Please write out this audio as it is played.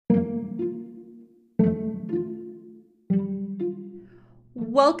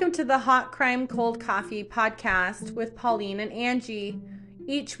Welcome to the Hot Crime Cold Coffee podcast with Pauline and Angie.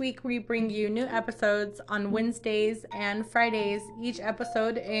 Each week we bring you new episodes on Wednesdays and Fridays. Each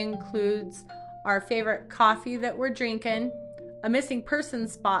episode includes our favorite coffee that we're drinking, a missing person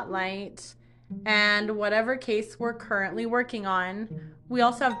spotlight, and whatever case we're currently working on. We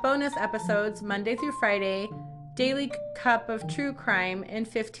also have bonus episodes Monday through Friday, daily cup of true crime in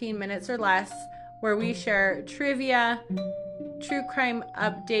 15 minutes or less, where we share trivia, true crime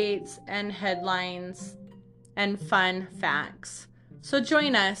updates, and headlines and fun facts. So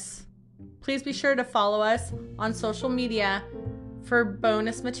join us. Please be sure to follow us on social media for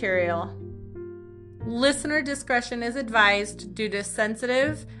bonus material. Listener discretion is advised due to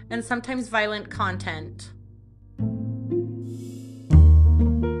sensitive and sometimes violent content.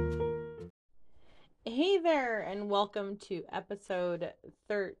 Hey there, and welcome to episode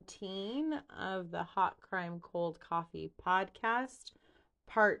 13 of the Hot Crime Cold Coffee podcast,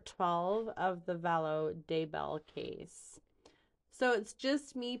 part 12 of the Vallow Daybell case. So it's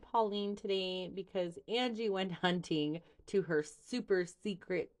just me, Pauline, today because Angie went hunting to her super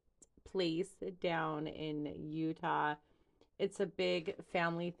secret place down in Utah. It's a big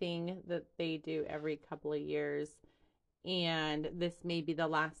family thing that they do every couple of years. And this may be the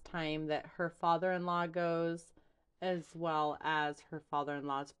last time that her father-in-law goes, as well as her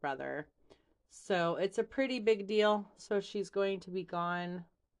father-in-law's brother. So it's a pretty big deal. So she's going to be gone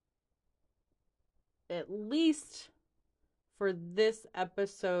at least for this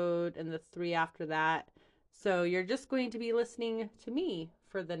episode and the 3 after that. So you're just going to be listening to me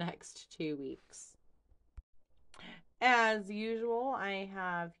for the next 2 weeks. As usual, I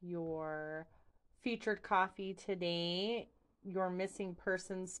have your featured coffee today, your missing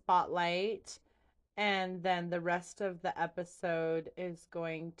person spotlight, and then the rest of the episode is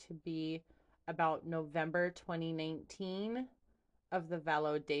going to be about November 2019 of the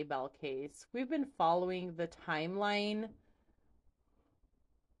Vallow Daybell case. We've been following the timeline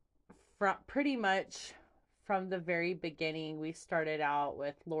pretty much from the very beginning. We started out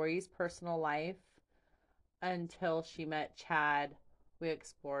with Lori's personal life until she met Chad. We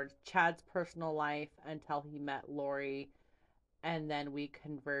explored Chad's personal life until he met Lori, and then we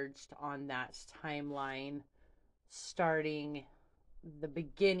converged on that timeline starting the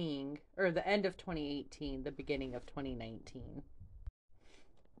beginning, or the end of 2018, the beginning of 2019.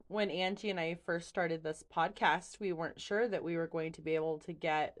 When Angie and I first started this podcast, we weren't sure that we were going to be able to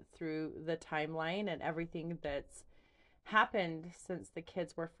get through the timeline and everything that's happened since the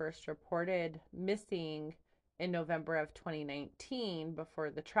kids were first reported missing in November of 2019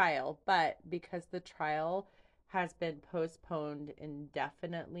 before the trial. But because the trial has been postponed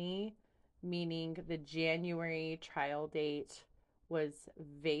indefinitely, meaning the January trial date was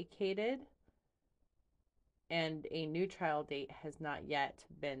vacated and a new trial date has not yet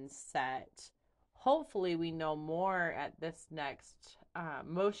been set. Hopefully we know more at this next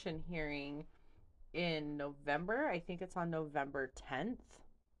motion hearing in November. I think it's on November 10th.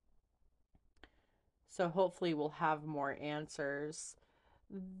 So hopefully we'll have more answers.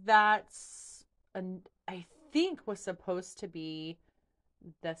 That's, I think, was supposed to be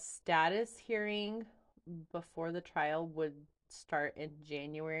the status hearing before the trial would start in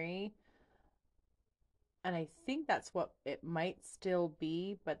January. And I think that's what it might still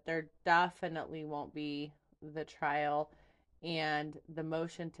be, but there definitely won't be the trial. And the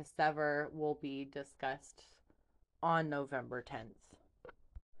motion to sever will be discussed on November 10th.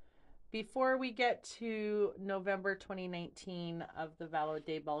 Before we get to November 2019 of the Vallow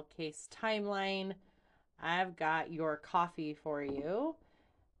Daybell case timeline, I've got your coffee for you.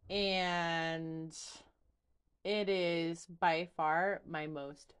 And it is by far my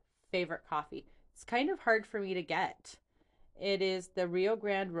most favorite coffee. It's kind of hard for me to get. It is the Rio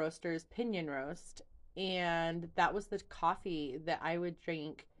Grande Roasters Pinion Roast. And that was the coffee that I would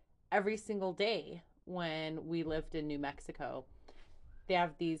drink every single day when we lived in New Mexico. They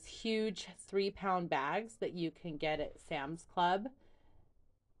have these huge 3-pound bags that you can get at Sam's Club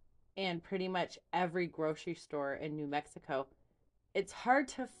and pretty much every grocery store in New Mexico. It's hard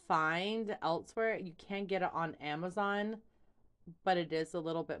to find elsewhere. You can get it on Amazon, but it is a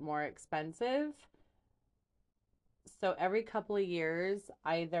little bit more expensive. So every couple of years,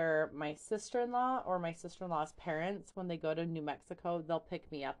 either my sister-in-law or my sister-in-law's parents, when they go to New Mexico, they'll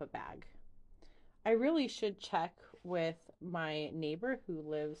pick me up a bag. I really should check with my neighbor who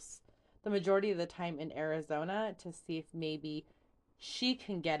lives the majority of the time in Arizona to see if maybe she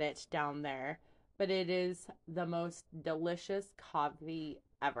can get it down there. But it is the most delicious coffee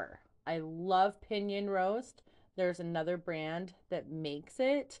ever. I love Pinion Roast. There's another brand that makes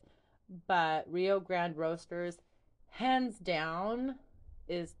it, but Rio Grande Roasters, hands down,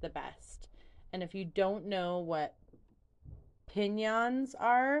 is the best. And if you don't know what piñons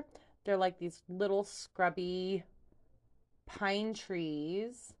are, they're like these little scrubby pine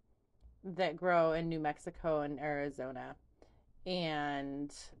trees that grow in New Mexico and Arizona.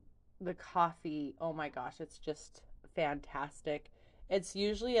 And the coffee, oh my gosh, it's just fantastic. It's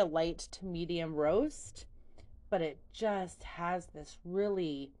usually a light to medium roast, but it just has this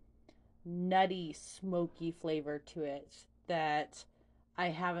really nutty, smoky flavor to it that I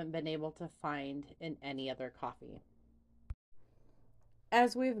haven't been able to find in any other coffee.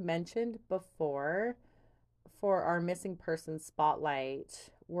 As we've mentioned before, for our missing person spotlight,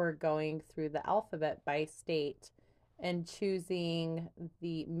 we're going through the alphabet by state and choosing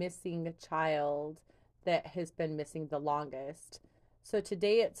the missing child that has been missing the longest. So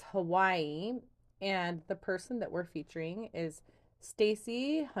today it's Hawaii, and the person that we're featuring is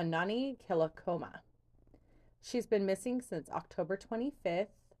Stacy Hanani Kilakoma. She's been missing since October 25th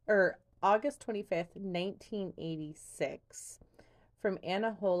or August 25th, 1986 from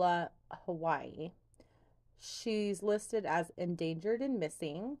Anahola, Hawaii. She's listed as endangered and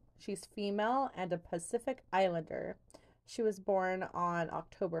missing. She's female and a Pacific Islander. She was born on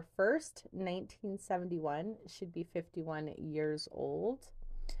October 1st, 1971. She'd be 51 years old.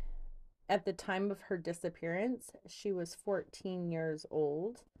 At the time of her disappearance, she was 14 years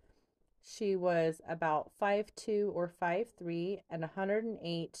old. She was about 5'2" or 5'3" and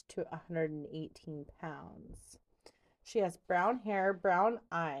 108 to 118 pounds. She has brown hair, brown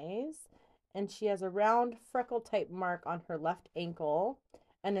eyes, and she has a round freckle type mark on her left ankle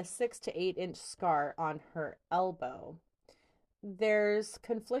and a 6 to 8 inch scar on her elbow. There's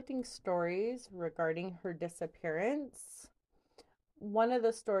conflicting stories regarding her disappearance. One of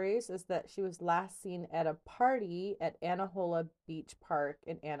the stories is that she was last seen at a party at Anahola Beach Park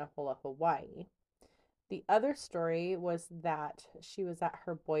in Anahola, Hawaii. The other story was that she was at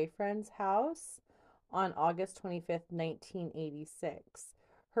her boyfriend's house on August 25th, 1986.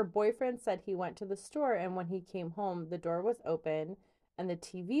 Her boyfriend said he went to the store, and when he came home, the door was open and the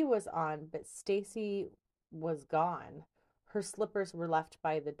TV was on, but Stacy was gone. Her slippers were left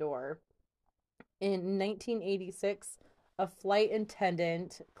by the door. In 1986, a flight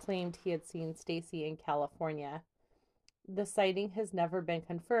attendant claimed he had seen Stacy in California. The sighting has never been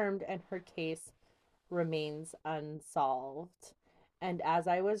confirmed, and her case remains unsolved. And as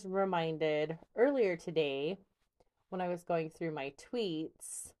I was reminded earlier today, when I was going through my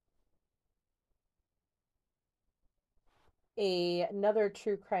tweets, another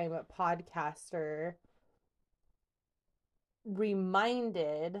true crime podcaster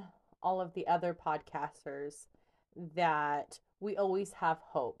reminded all of the other podcasters that we always have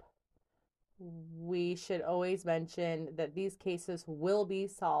hope. We should always mention that these cases will be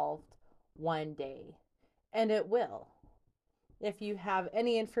solved one day, and it will. If you have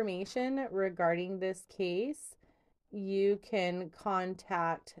any information regarding this case, you can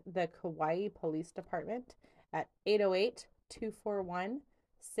contact the Kauai Police Department at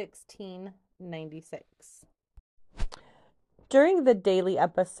 808-241-1696. During the daily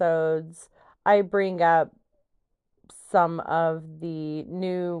episodes, I bring up some of the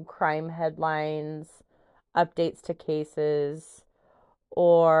new crime headlines, updates to cases,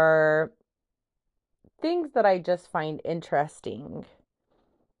 or things that I just find interesting.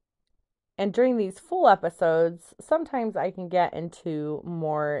 And during these full episodes, sometimes I can get into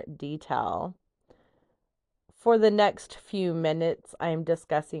more detail. For the next few minutes, I'm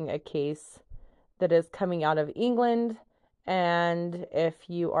discussing a case that is coming out of England. And if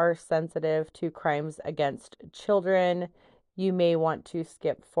you are sensitive to crimes against children, you may want to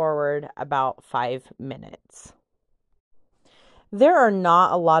skip forward about 5 minutes. There are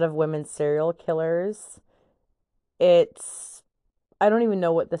not a lot of women serial killers. I don't even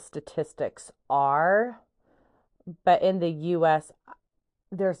know what the statistics are, but in the US,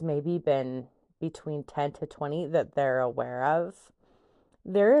 there's maybe been between 10 to 20 that they're aware of.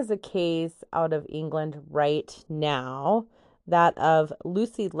 There is a case out of England right now, that of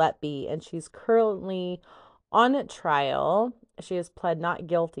Lucy Letby, and she's currently on trial. She has pled not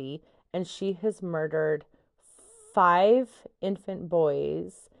guilty, and she has murdered 5 infant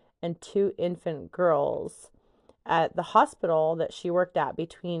boys and 2 infant girls at the hospital that she worked at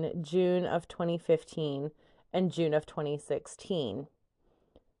between June of 2015 and June of 2016.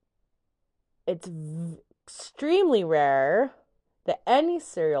 It's extremely rare that any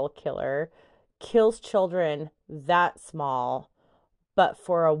serial killer kills children that small, but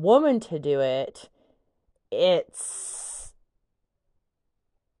for a woman to do it, I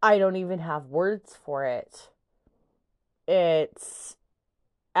don't even have words for it. It's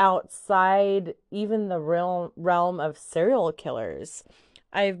outside even the realm of serial killers.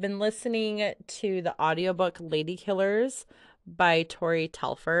 I've been listening to the audiobook Lady Killers by Tori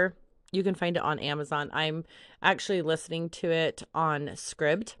Telfer. You can find it on Amazon. I'm actually listening to it on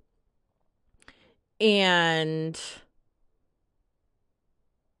Scribd. And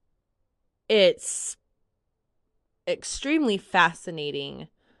it's extremely fascinating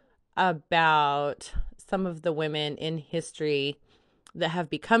about some of the women in history that have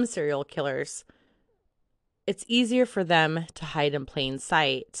become serial killers. It's easier for them to hide in plain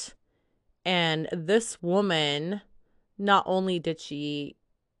sight. And this woman, not only did she,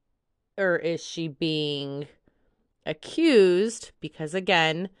 or is she being accused, because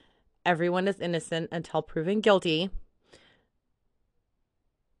again, everyone is innocent until proven guilty.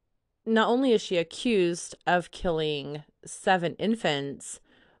 Not only is she accused of killing 7 infants,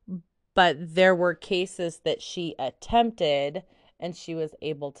 but there were cases that she attempted and she was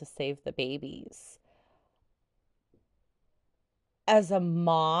able to save the babies. As a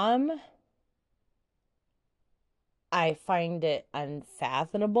mom, I find it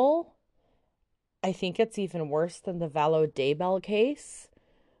unfathomable. I think it's even worse than the Vallow Daybell case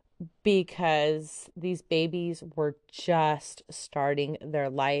because these babies were just starting their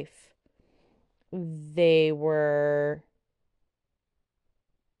life. They were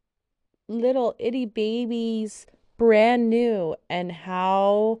little itty babies, brand new, and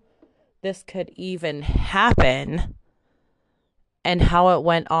how this could even happen and how it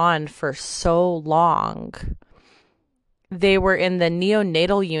went on for so long. They were in the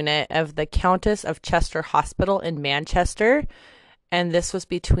neonatal unit of the Countess of Chester Hospital in Manchester, and this was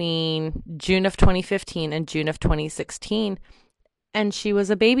between June of 2015 and June of 2016, and she was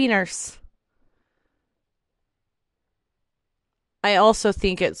a baby nurse. I also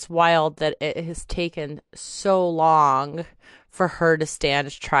think it's wild that it has taken so long for her to stand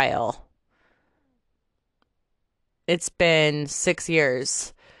trial. It's been 6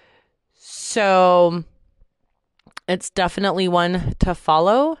 years. So it's definitely one to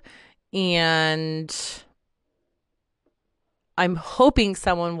follow. And I'm hoping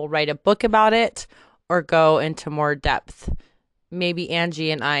someone will write a book about it or go into more depth. Maybe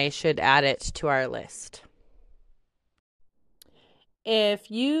Angie and I should add it to our list. If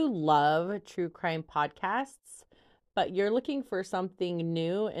you love true crime podcasts, but you're looking for something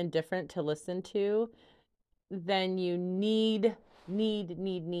new and different to listen to, then you need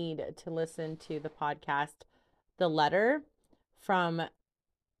to listen to the podcast The Letter from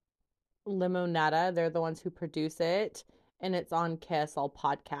Limonetta. They're the ones who produce it, and it's on KSL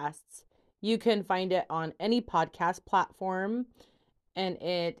Podcasts. You can find it on any podcast platform, and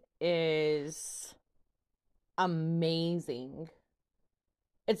it is amazing.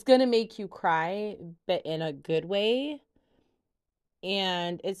 It's going to make you cry, but in a good way.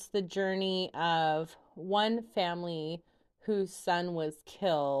 And it's the journey of one family whose son was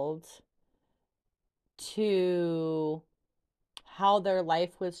killed to how their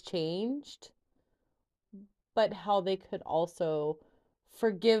life was changed, but how they could also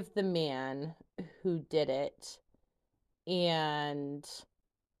forgive the man who did it and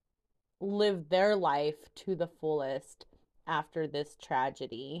live their life to the fullest after this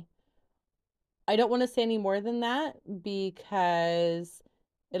tragedy. I don't want to say any more than that because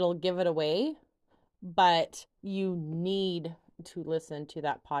it'll give it away, but you need to listen to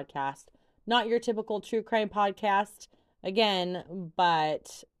that podcast. Not your typical true crime podcast, again,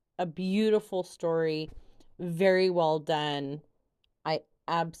 but a beautiful story, very well done. I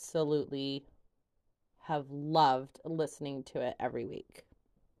absolutely have loved listening to it every week.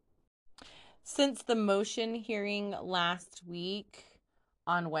 Since the motion hearing last week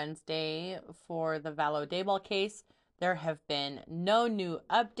on Wednesday for the Vallow Daybell case, there have been no new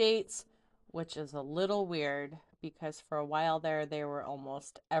updates, which is a little weird because for a while there, they were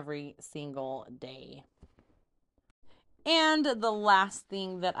almost every single day. And the last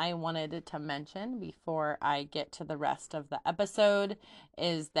thing that I wanted to mention before I get to the rest of the episode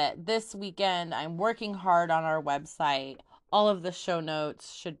is that this weekend I'm working hard on our website. All of the show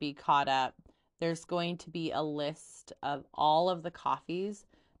notes should be caught up. There's going to be a list of all of the coffees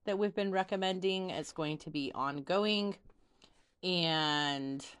that we've been recommending. It's going to be ongoing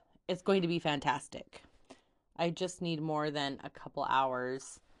and it's going to be fantastic. I just need more than a couple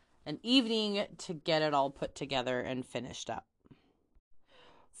hours an evening to get it all put together and finished up.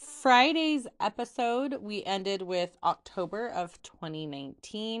 Friday's episode, we ended with October of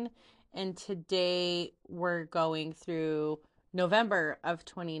 2019, and today we're going through November of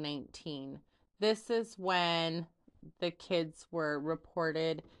 2019. This is when the kids were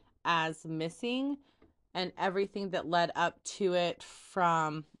reported as missing and everything that led up to it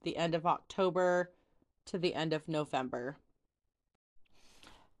from the end of October to the end of November.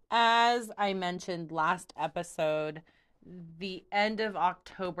 As I mentioned last episode, the end of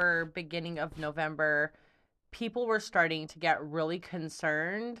October, beginning of November, people were starting to get really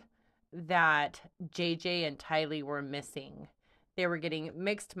concerned that JJ and Tylee were missing. They were getting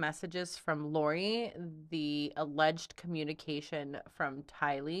mixed messages from Lori. The alleged communication from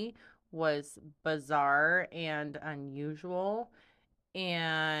Tylee was bizarre and unusual,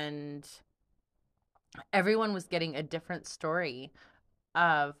 and everyone was getting a different story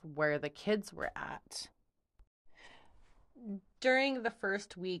of where the kids were at. During the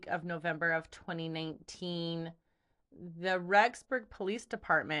first week of November of 2019, the Rexburg Police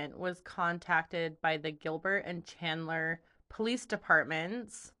Department was contacted by the Gilbert and Chandler Police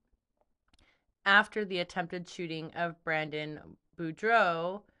Departments after the attempted shooting of Brandon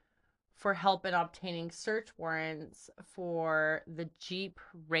Boudreaux for help in obtaining search warrants for the Jeep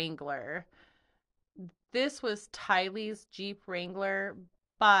Wrangler. This was Tylee's Jeep Wrangler,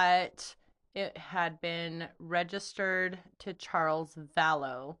 but it had been registered to Charles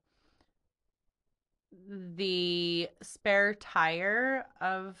Vallow. The spare tire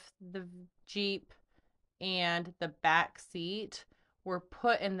of the Jeep and the back seat were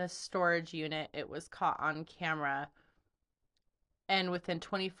put in the storage unit. It was caught on camera. And within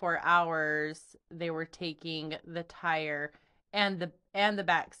 24 hours, they were taking the tire and the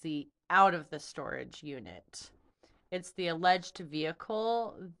back seat out of the storage unit. It's the alleged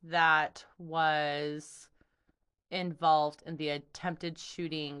vehicle that was involved in the attempted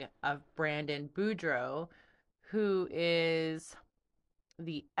shooting of Brandon Boudreaux, who is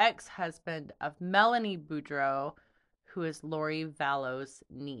the ex-husband of Melanie Boudreaux, who is Lori Vallow's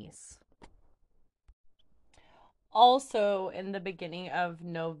niece. Also, in the beginning of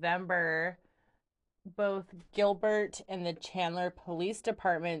November, both Gilbert and the Chandler police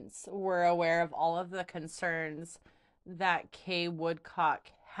departments were aware of all of the concerns that Kay Woodcock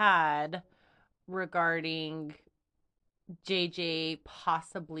had regarding JJ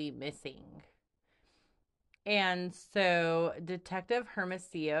possibly missing. And so Detective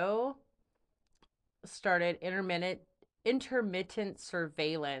Hermosillo started intermittent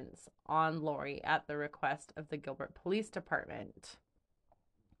surveillance on Lori at the request of the Gilbert Police Department.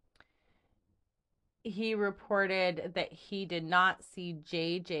 He reported that he did not see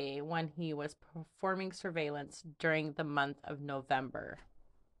JJ when he was performing surveillance during the month of November.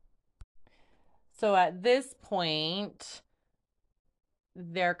 So at this point,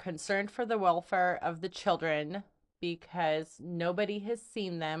 they're concerned for the welfare of the children because nobody has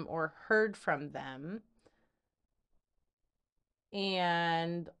seen them or heard from them.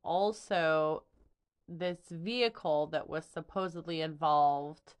 And also, this vehicle that was supposedly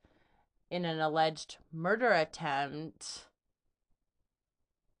involved in an alleged murder attempt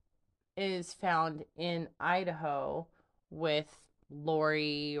is found in Idaho with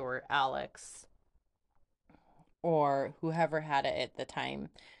Lori or Alex or whoever had it at the time.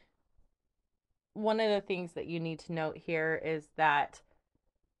 One of the things that you need to note here is that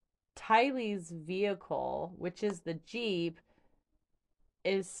Tylee's vehicle, which is the Jeep,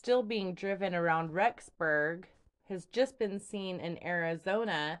 is still being driven around Rexburg, has just been seen in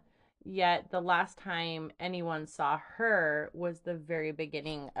Arizona, yet the last time anyone saw her was the very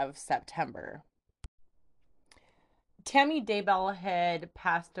beginning of September. Tammy Daybell had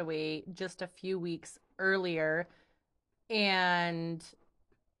passed away just a few weeks earlier, and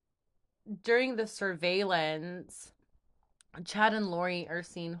during the surveillance, Chad and Lori are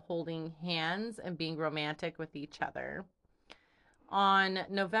seen holding hands and being romantic with each other. On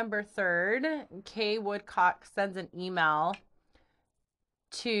November 3rd, Kay Woodcock sends an email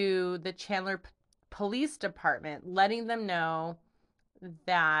to the Chandler Police Department letting them know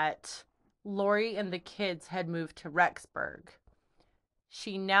that Lori and the kids had moved to Rexburg.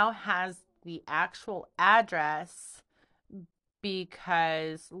 She now has the actual address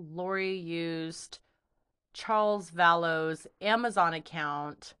because Lori used Charles Vallow's Amazon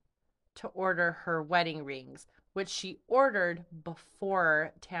account to order her wedding rings, which she ordered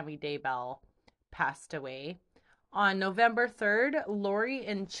before Tammy Daybell passed away. On November 3rd, Lori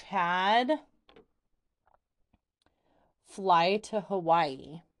and Chad fly to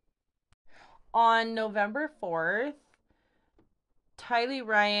Hawaii. On November 4th, Tylee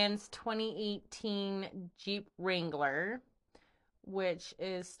Ryan's 2018 Jeep Wrangler, which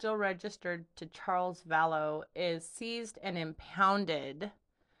is still registered to Charles Vallow, is seized and impounded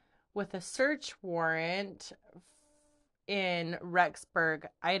with a search warrant in Rexburg,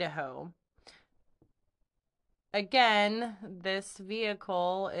 Idaho. Again, this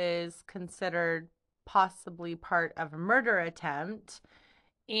vehicle is considered possibly part of a murder attempt.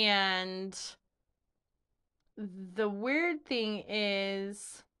 And the weird thing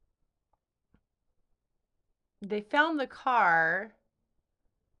is they found the car,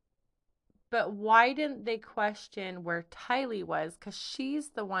 but why didn't they question where Tylee was? Because she's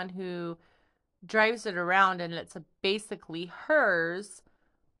the one who drives it around and it's basically hers,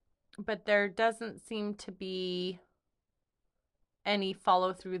 but there doesn't seem to be any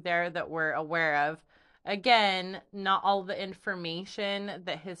follow through there that we're aware of. Again, not all the information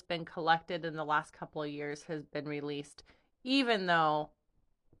that has been collected in the last couple of years has been released, even though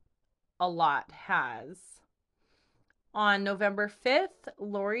a lot has. On November 5th,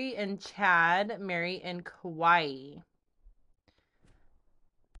 Lori and Chad marry in Kauai.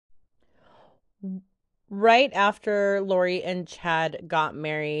 Right after Lori and Chad got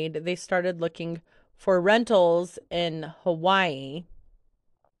married, they started looking for rentals in Hawaii.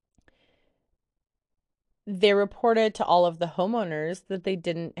 They reported to all of the homeowners that they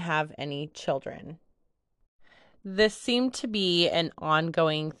didn't have any children. This seemed to be an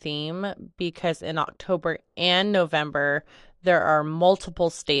ongoing theme because in October and November, there are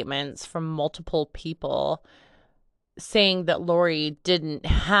multiple statements from multiple people saying that Lori didn't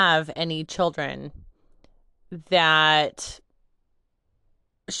have any children, that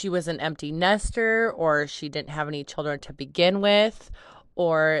she was an empty nester, or she didn't have any children to begin with,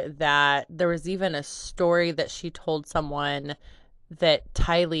 or that there was even a story that she told someone that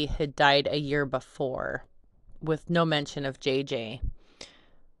Tylee had died a year before, with no mention of JJ.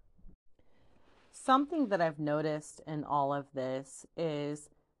 Something that I've noticed in all of this is,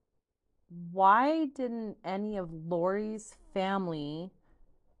 why didn't any of Lori's family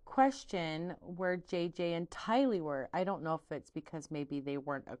question where JJ and Tylee were? I don't know if it's because maybe they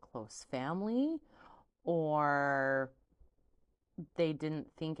weren't a close family, or they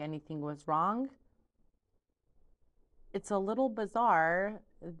didn't think anything was wrong. It's a little bizarre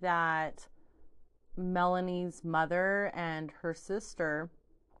that Melanie's mother and her sister,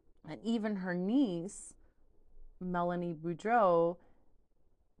 and even her niece, Melanie Boudreau,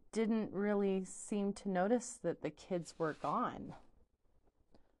 didn't really seem to notice that the kids were gone.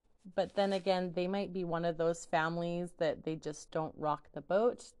 But then again, they might be one of those families that they just don't rock the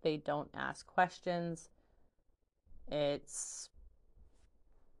boat. They don't ask questions. It's,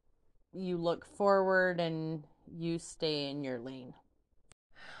 you look forward and you stay in your lane.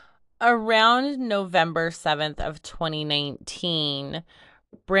 Around November 7th of 2019,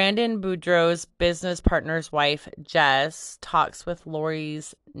 Brandon Boudreau's business partner's wife, Jess, talks with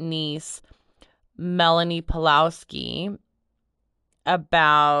Lori's niece, Melanie Pulowski,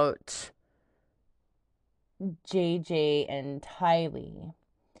 about JJ and Tylee.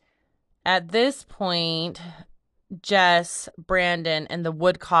 At this point, Jess, Brandon, and the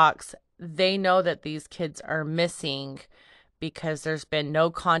Woodcocks, they know that these kids are missing because there's been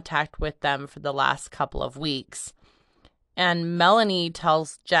no contact with them for the last couple of weeks. And Melanie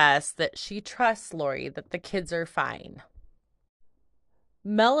tells Jess that she trusts Lori, that the kids are fine.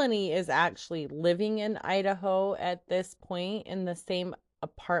 Melanie is actually living in Idaho at this point, in the same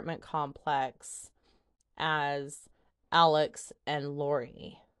apartment complex as Alex and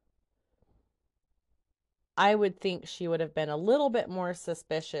Lori. I would think she would have been a little bit more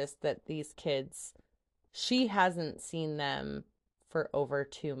suspicious that these kids, she hasn't seen them for over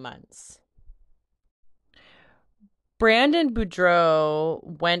 2 months. Brandon Boudreau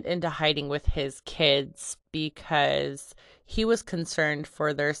went into hiding with his kids because he was concerned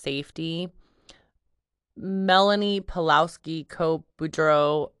for their safety. Melanie Pulowski,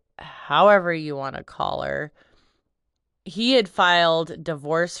 Boudreau, however you want to call her, he had filed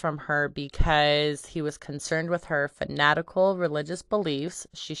divorce from her because he was concerned with her fanatical religious beliefs.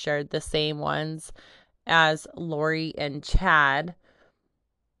 She shared the same ones as Lori and Chad.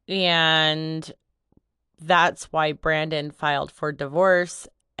 And that's why Brandon filed for divorce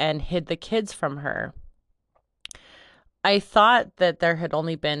and hid the kids from her. I thought that there had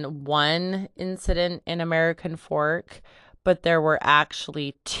only been one incident in American Fork, but there were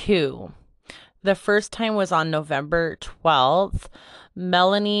actually two. The first time was on November 12th.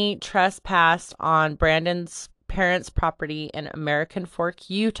 Melanie trespassed on Brandon's parents' property in American Fork,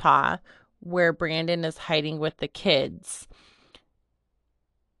 Utah, where Brandon is hiding with the kids.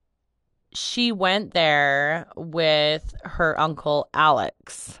 She went there with her uncle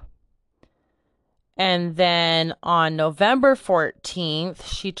Alex. And then on November 14th,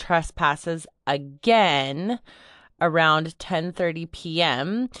 she trespasses again around 10:30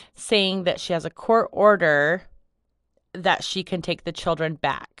 p.m., saying that she has a court order that she can take the children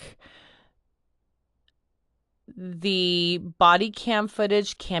back. The body cam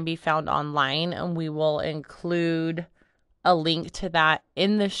footage can be found online, and we will include a link to that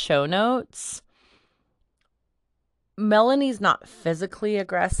in the show notes. Melanie's not physically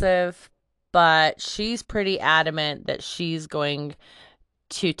aggressive, but she's pretty adamant that she's going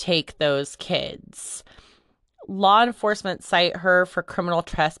to take those kids. Law enforcement cite her for criminal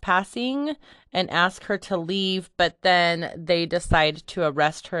trespassing and ask her to leave, but then they decide to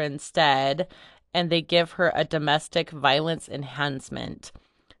arrest her instead, and they give her a domestic violence enhancement.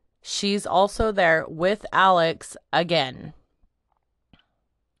 She's also there with Alex again.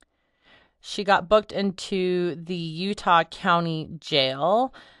 She got booked into the Utah County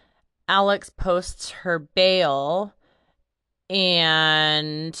Jail. Alex posts her bail,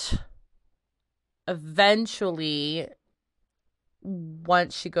 and eventually,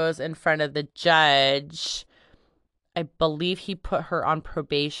 once she goes in front of the judge, I believe he put her on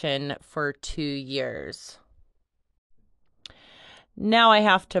probation for 2 years. Now I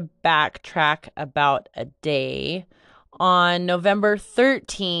have to backtrack about a day. On November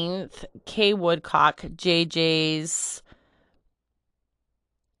 13th, Kay Woodcock, JJ's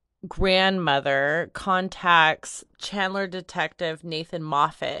grandmother, contacts Chandler detective Nathan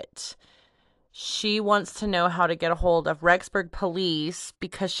Moffat. She wants to know how to get a hold of Rexburg police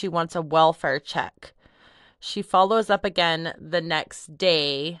because she wants a welfare check. She follows up again the next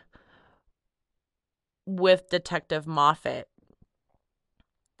day with Detective Moffat.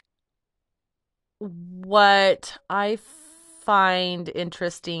 What I find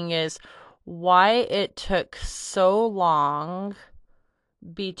interesting is why it took so long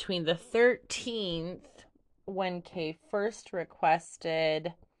between the 13th, when Kay first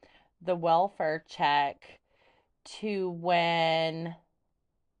requested the welfare check, to when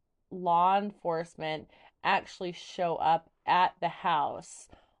law enforcement actually show up at the house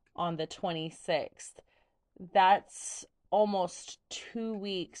on the 26th. That's almost 2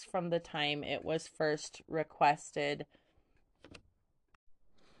 weeks from the time it was first requested.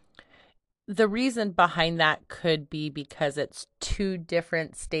 The reason behind that could be because it's 2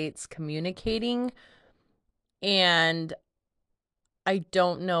 different states communicating, and I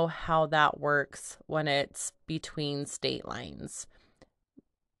don't know how that works when it's between state lines.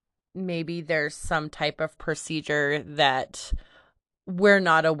 Maybe there's some type of procedure that we're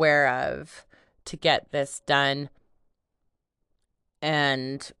not aware of to get this done,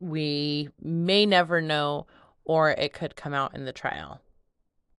 and we may never know, or it could come out in the trial.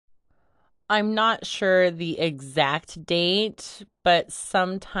 I'm not sure the exact date, but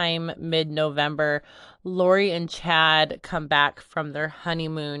sometime mid-November, Lori and Chad come back from their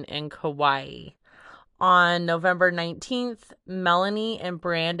honeymoon in Kauai. On November 19th, Melanie and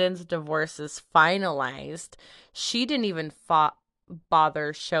Brandon's divorce is finalized. She didn't even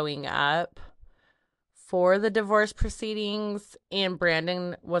bother showing up for the divorce proceedings, and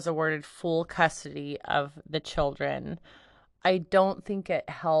Brandon was awarded full custody of the children. I don't think it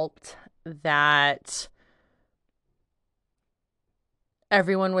helped that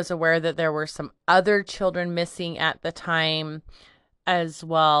everyone was aware that there were some other children missing at the time, as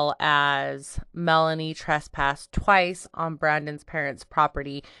well as Melanie trespassed twice on Brandon's parents'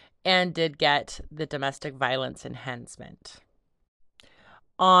 property and did get the domestic violence enhancement.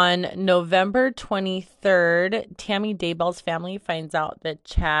 On November 23rd, Tammy Daybell's family finds out that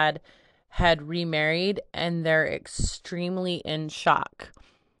Chad had remarried, and they're extremely in shock.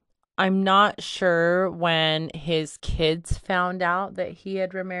 I'm not sure when his kids found out that he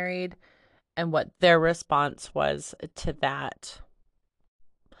had remarried and what their response was to that.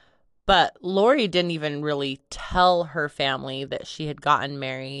 But Lori didn't even really tell her family that she had gotten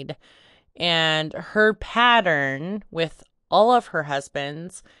married. And her pattern with all of her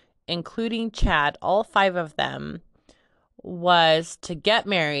husbands, including Chad, all 5 of them, was to get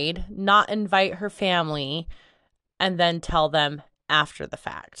married, not invite her family, and then tell them after the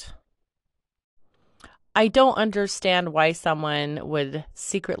fact. I don't understand why someone would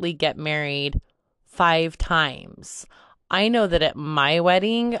secretly get married 5 times. I know that at my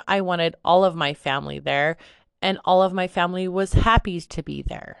wedding, I wanted all of my family there, and all of my family was happy to be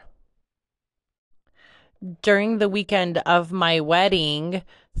there. During the weekend of my wedding,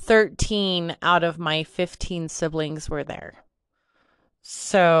 13 out of my 15 siblings were there.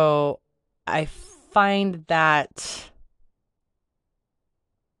 So I find that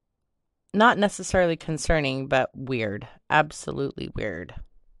not necessarily concerning, but weird. Absolutely weird.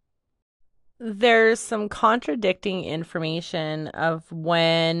 There's some contradicting information of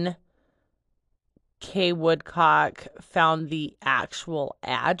when Kay Woodcock found the actual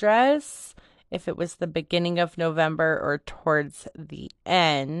address, if it was the beginning of November or towards the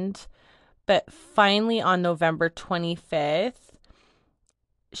end. But finally, on November 25th,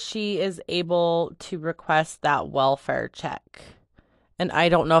 she is able to request that welfare check. And I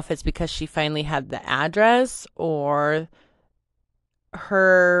don't know if it's because she finally had the address or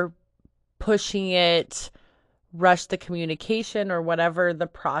her pushing it, rushed the communication, or whatever the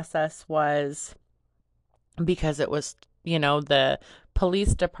process was, because it was, the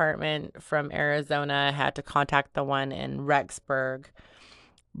police department from Arizona had to contact the one in Rexburg.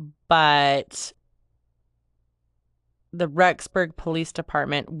 But the Rexburg Police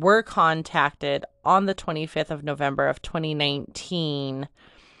Department were contacted on the 25th of November of 2019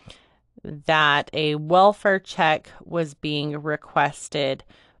 that a welfare check was being requested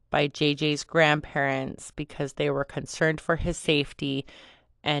by JJ's grandparents because they were concerned for his safety,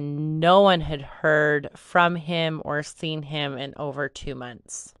 and no one had heard from him or seen him in over 2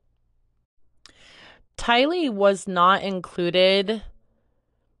 months. Tylee was not included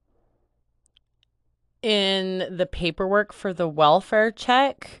in the paperwork for the welfare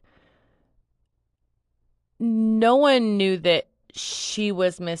check. No one knew that she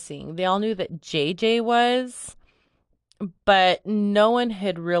was missing. They all knew that JJ was, but no one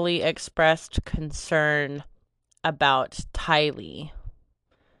had really expressed concern about Tylee.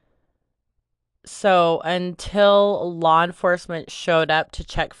 So until law enforcement showed up to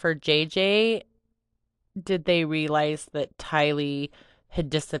check for JJ, did they realize that Tylee had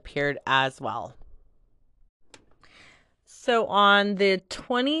disappeared as well. So on the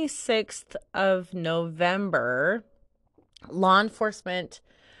 26th of November, law enforcement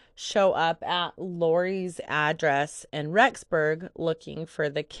show up at Lori's address in Rexburg looking for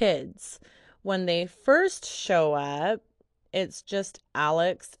the kids. When they first show up, it's just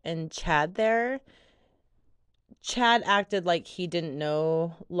Alex and Chad there. Chad acted like he didn't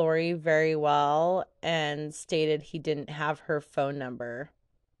know Lori very well and stated he didn't have her phone number.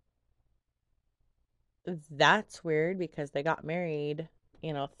 That's weird because they got married,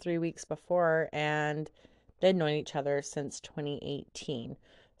 3 weeks before, and they'd known each other since 2018.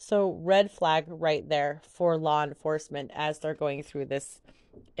 So red flag right there for law enforcement as they're going through this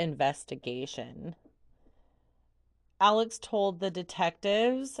investigation. Alex told the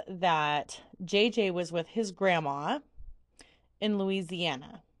detectives that JJ was with his grandma in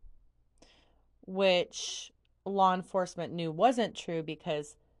Louisiana, which law enforcement knew wasn't true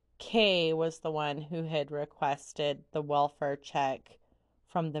because Kay was the one who had requested the welfare check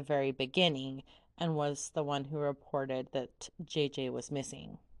from the very beginning and was the one who reported that JJ was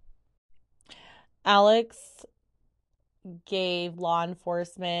missing. Alex gave law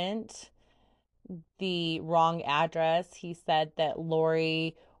enforcement the wrong address. He said that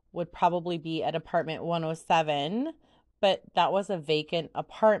Lori would probably be at apartment 107, but that was a vacant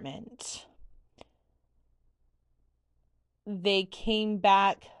apartment. They came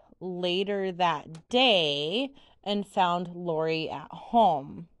back later that day and found Lori at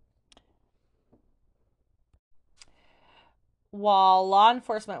home. While law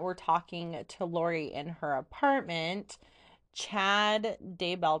enforcement were talking to Lori in her apartment, Chad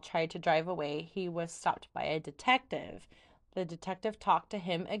Daybell tried to drive away. He was stopped by a detective. The detective talked to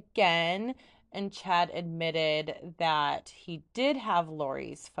him again, and Chad admitted that he did have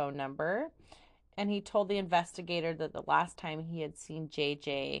Lori's phone number. And he told the investigator that the last time he had seen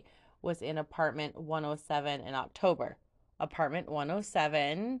JJ was in apartment 107 in October. Apartment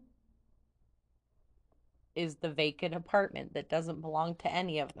 107 is the vacant apartment that doesn't belong to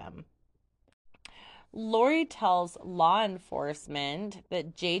any of them. Lori tells law enforcement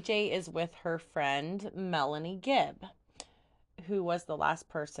that JJ is with her friend Melanie Gibb, who was the last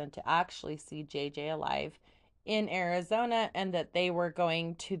person to actually see JJ alive in Arizona, and that they were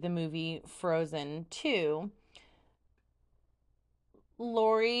going to the movie Frozen 2.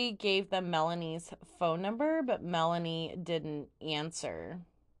 Lori gave them Melanie's phone number, but Melanie didn't answer.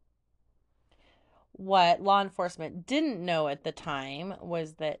 What law enforcement didn't know at the time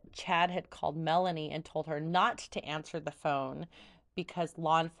was that Chad had called Melanie and told her not to answer the phone because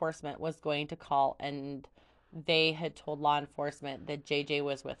law enforcement was going to call, and they had told law enforcement that JJ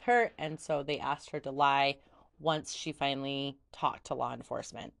was with her, and so they asked her to lie once she finally talked to law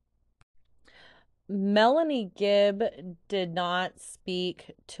enforcement. Melanie Gibb did not speak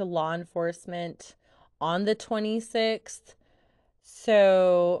to law enforcement on the 26th.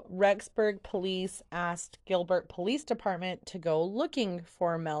 So Rexburg police asked Gilbert Police Department to go looking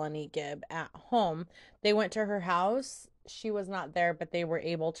for Melanie Gibb at home. They went to her house. She was not there, but they were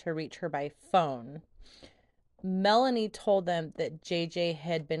able to reach her by phone. Melanie told them that JJ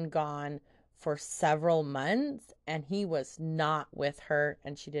had been gone for several months and he was not with her,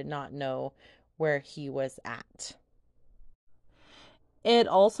 and she did not know where he was at. It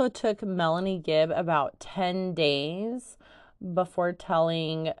also took Melanie Gibb about 10 days before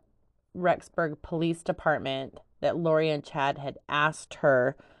telling Rexburg Police Department that Lori and Chad had asked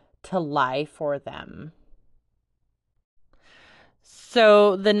her to lie for them.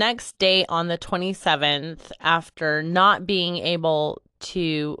 So the next day on the 27th, after not being able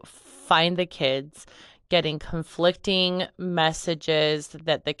to find the kids, getting conflicting messages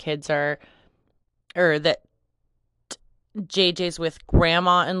that the kids are, or that JJ's with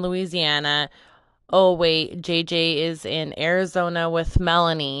grandma in Louisiana. Oh, wait, JJ is in Arizona with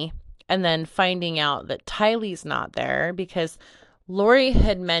Melanie. And then finding out that Tylee's not there because Lori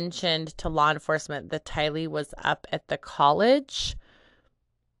had mentioned to law enforcement that Tylee was up at the college.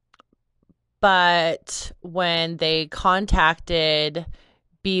 But when they contacted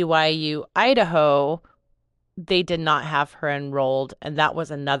BYU Idaho, they did not have her enrolled, and that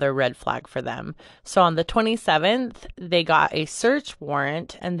was another red flag for them. So on the 27th, they got a search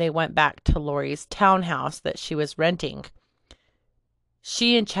warrant and they went back to Lori's townhouse that she was renting.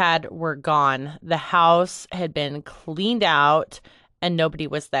 She and Chad were gone. The house had been cleaned out and nobody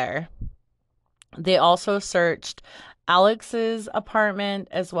was there. They also searched Alex's apartment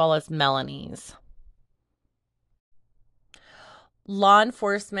as well as Melanie's. Law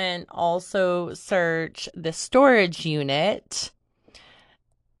enforcement also searched the storage unit,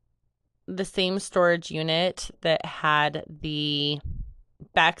 the same storage unit that had the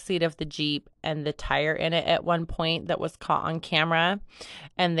backseat of the Jeep and the tire in it at one point that was caught on camera.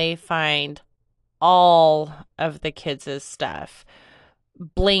 And they find all of the kids' stuff: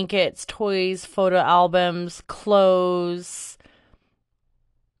 blankets, toys, photo albums, clothes,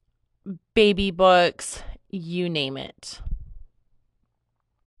 baby books, you name it.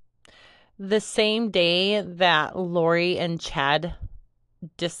 The same day that Lori and Chad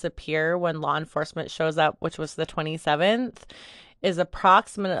disappear when law enforcement shows up, which was the 27th, is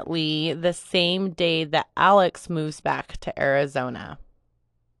approximately the same day that Alex moves back to Arizona.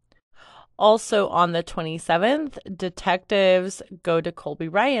 Also on the 27th, detectives go to Colby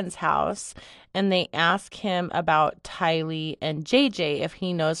Ryan's house and they ask him about Tylee and JJ if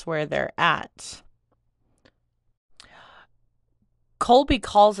he knows where they're at. Colby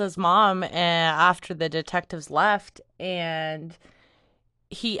calls his mom after the detectives left, and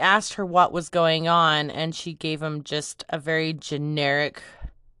he asked her what was going on, and she gave him just a very generic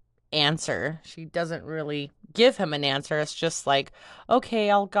answer. She doesn't really give him an answer. It's just like,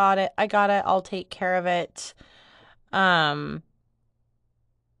 okay, I got it, I'll take care of it.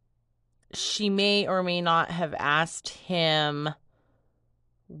 She may or may not have asked him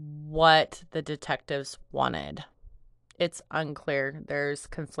what the detectives wanted. It's unclear. There's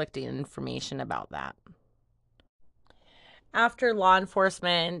conflicting information about that. After law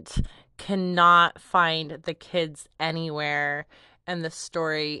enforcement cannot find the kids anywhere and the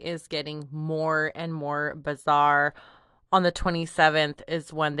story is getting more and more bizarre, on the 27th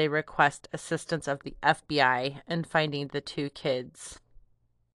is when they request assistance of the FBI in finding the two kids.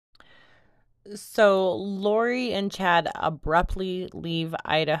 So Lori and Chad abruptly leave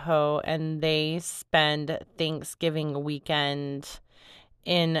Idaho and they spend Thanksgiving weekend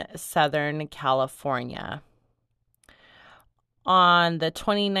in Southern California. On the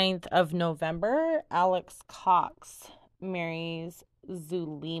 29th of November, Alex Cox marries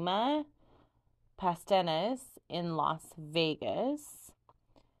Zulema Pastenes in Las Vegas.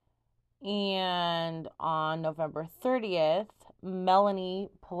 And on November 30th, Melanie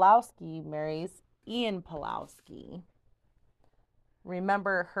Pulowski marries Ian Pulowski.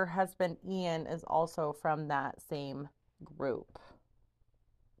 Remember, her husband Ian is also from that same group.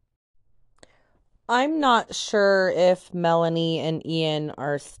 I'm not sure if Melanie and Ian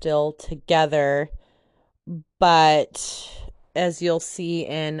are still together, but as you'll see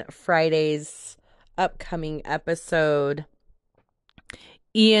in Friday's upcoming episode,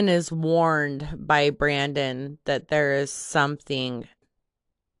 Ian is warned by Brandon that there is something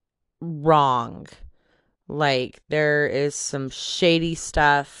wrong. Like, there is some shady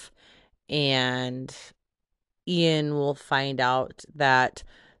stuff, and Ian will find out that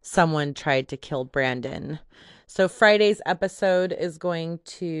someone tried to kill Brandon. So Friday's episode is going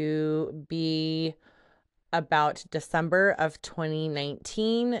to be about December of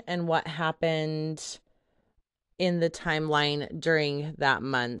 2019 and what happened in the timeline during that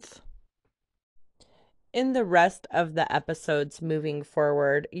month. In the rest of the episodes moving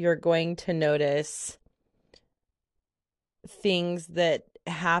forward, you're going to notice things that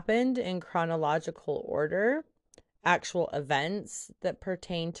happened in chronological order, actual events that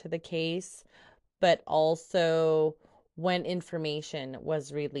pertain to the case, but also when information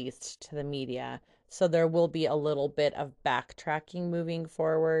was released to the media. So there will be a little bit of backtracking moving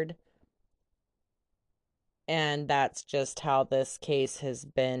forward. And that's just how this case has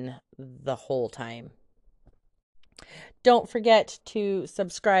been the whole time. Don't forget to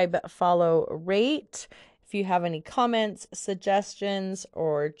subscribe, follow, rate. If you have any comments, suggestions,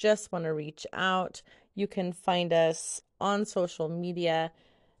 or just want to reach out, you can find us on social media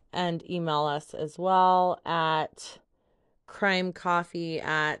and email us as well at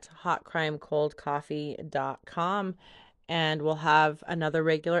crimecoffee@hotcrimecoldcoffee.com. And we'll have another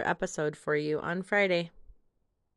regular episode for you on Friday.